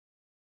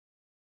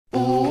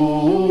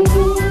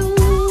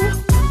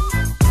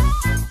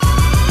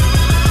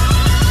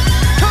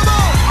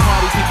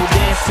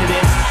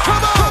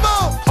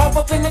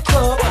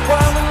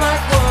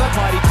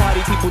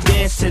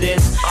to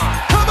this.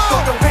 Come on! Throw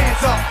your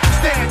hands up,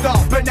 stand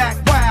up and act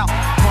wild.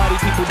 Party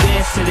people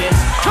dance to this.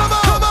 Come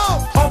on! Come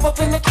on! Hop up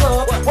in the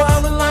club,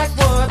 wildin' like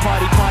what?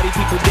 Party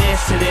people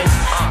dance to this.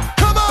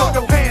 Come on! Throw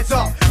your hands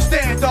up,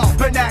 stand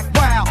up and act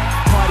wild.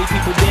 Party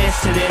people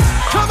dance to this.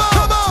 Come on!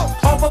 Come on!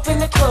 Hop up in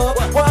the club,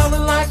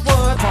 wildin' like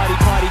what? Party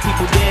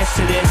people dance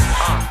to this.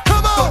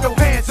 Come on! Throw your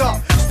hands up,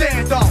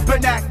 stand up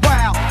and act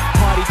wild.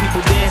 Party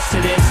people dance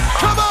to this.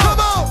 Come on! Come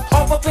on!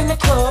 Hop up in the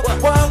club,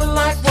 wildin'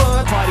 like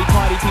what?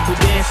 Party people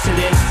dance to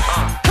this.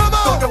 Come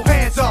on! Throw your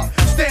hands up,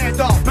 stand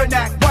up and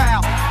act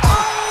wild.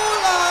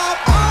 All up,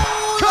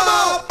 come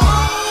on!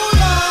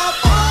 All up,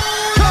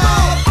 come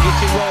on! Get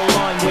your roll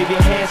on, wave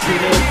your hands to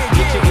this.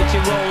 Get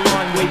your roll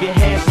on, wave your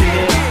hands to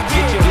this.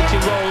 Get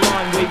your roll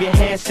on, wave your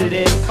hands to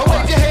this.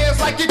 Wave your hands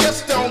like you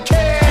just don't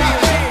care.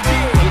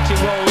 Get your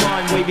roll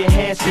on, wave your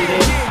hands to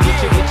this.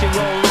 Get your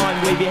roll on,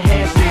 wave your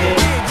hands to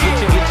this.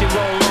 Get your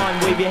roll on,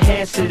 wave your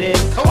hands to this.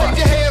 Wave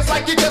your hands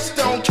like you just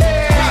don't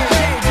care.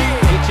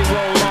 Get your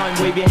roll on,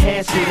 wave your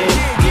hands to this.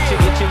 Get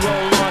your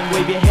roll on,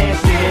 wave your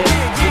hands to this.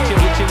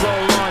 Get your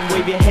roll on,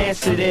 wave your hands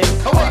to this.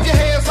 Wave your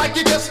hands like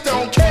you just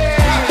don't care.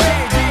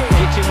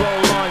 Get your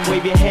roll on,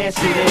 wave your hands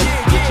to this.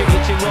 Get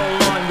your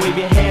roll on, wave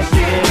your hands to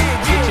this.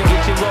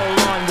 Get your roll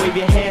on, wave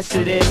your hands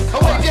to this.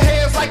 Wave your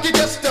hands like you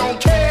just don't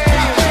care.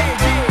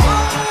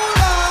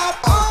 All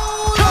up,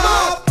 come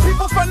on.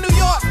 People from New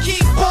York,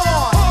 keep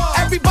on.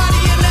 Everybody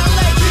in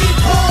LA, keep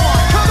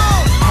on. Come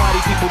on. Party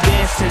people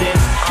dance to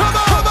this. Come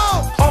on. Come on.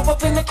 Hop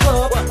up in the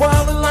club,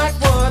 wildin' like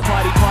what?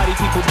 Party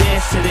people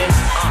dance to this.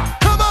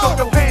 Come on.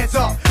 Throw your hands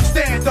up,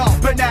 stand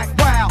up and act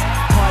wild.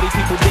 Party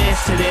people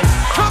dance to this.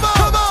 Come on.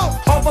 Come on.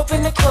 Hop up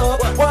in the club,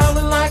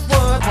 wildin' like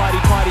what?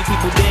 Party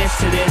people dance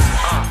to this.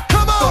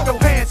 Come on. Throw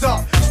your hands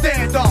up,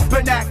 stand up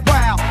and act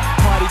wild.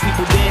 Party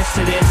people dance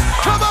to this.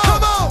 Come on.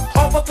 Come on.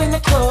 Hop up in the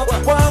club,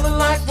 wildin'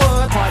 like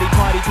what?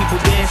 Party people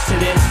dance to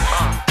this.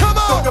 Come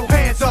on. Throw your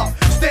hands up,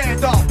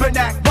 stand up and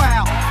act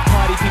wild.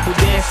 Party people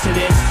dance to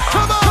this.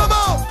 Come on. Come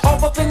on.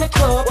 Hop up in the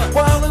club,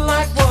 wildin'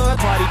 like what?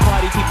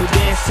 Party people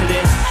dance to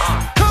this.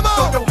 Come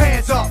on. Throw your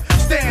hands up,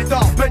 stand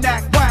up and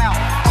act wild.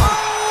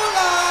 All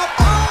up,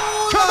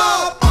 come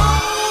on.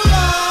 All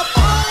up,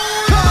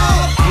 come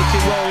on. Get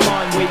your roll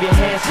on, wave your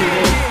hands to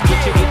this.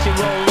 Get your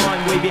roll on,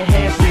 wave your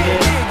hands to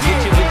this.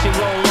 Get your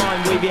roll on,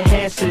 wave your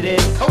hands to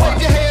this.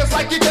 Wave your hands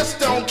like you just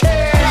don't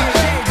care.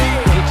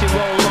 Get your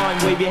roll on,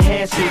 wave your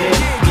hands to this.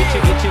 Get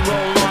your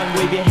roll on,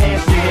 wave your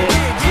hands to this.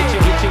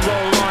 Get your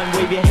roll on,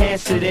 wave your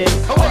hands to this.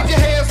 Wave your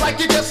hands like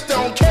you just